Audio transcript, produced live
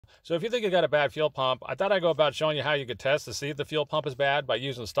So if you think you got a bad fuel pump, I thought I'd go about showing you how you could test to see if the fuel pump is bad by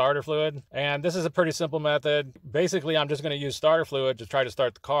using starter fluid. And this is a pretty simple method. Basically, I'm just going to use starter fluid to try to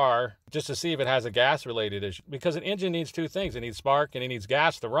start the car just to see if it has a gas related issue. Because an engine needs two things. It needs spark and it needs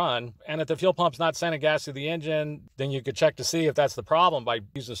gas to run. And if the fuel pump's not sending gas to the engine, then you could check to see if that's the problem by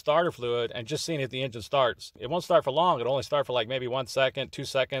using starter fluid and just seeing if the engine starts. It won't start for long. It'll only start for like maybe 1 second, 2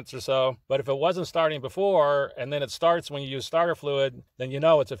 seconds or so. But if it wasn't starting before and then it starts when you use starter fluid, then you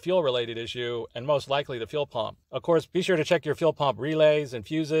know it's a fuel related issue and most likely the fuel pump. Of course, be sure to check your fuel pump relays and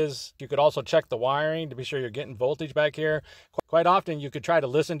fuses. You could also check the wiring to be sure you're getting voltage back here. Quite often you could try to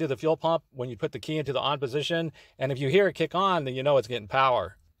listen to the fuel pump when you put the key into the on position, and if you hear it kick on, then you know it's getting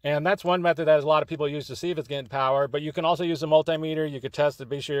power. And that's one method that a lot of people use to see if it's getting power, but you can also use a multimeter. You could test to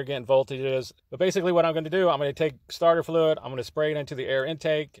be sure you're getting voltages. But basically what I'm going to do, I'm going to take starter fluid, I'm going to spray it into the air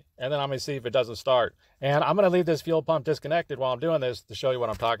intake, and then I'm going to see if it doesn't start. And I'm going to leave this fuel pump disconnected while I'm doing this to show you what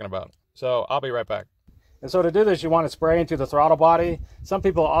I'm talking about. So I'll be right back. And so to do this, you want to spray into the throttle body. Some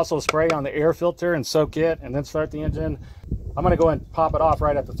people also spray on the air filter and soak it and then start the engine. I'm going to go and pop it off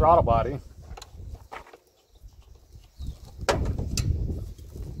right at the throttle body.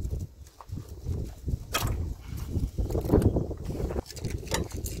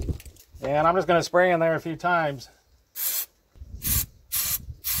 And I'm just going to spray in there a few times.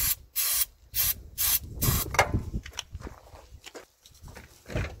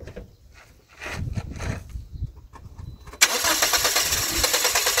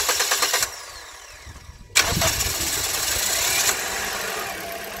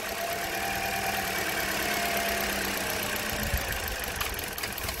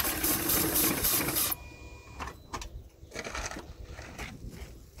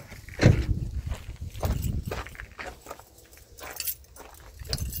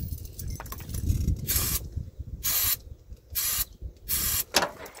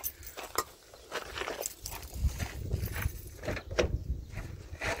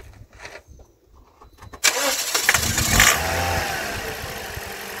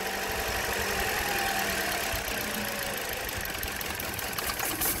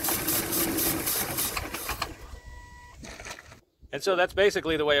 And so that's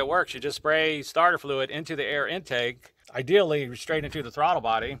basically the way it works. You just spray starter fluid into the air intake, ideally straight into the throttle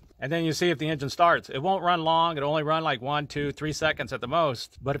body, and then you see if the engine starts. It won't run long. It'll only run like 1, 2, 3 seconds at the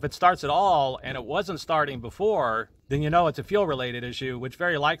most. But if it starts at all and it wasn't starting before, then you know it's a fuel related issue, which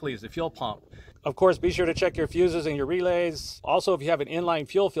very likely is the fuel pump. Of course, be sure to check your fuses and your relays. Also, if you have an inline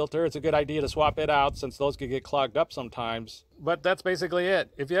fuel filter, it's a good idea to swap it out since those could get clogged up sometimes. But that's basically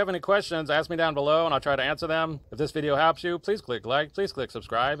it. If you have any questions, ask me down below and I'll try to answer them. If this video helps you, please click like, please click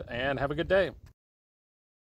subscribe, and have a good day.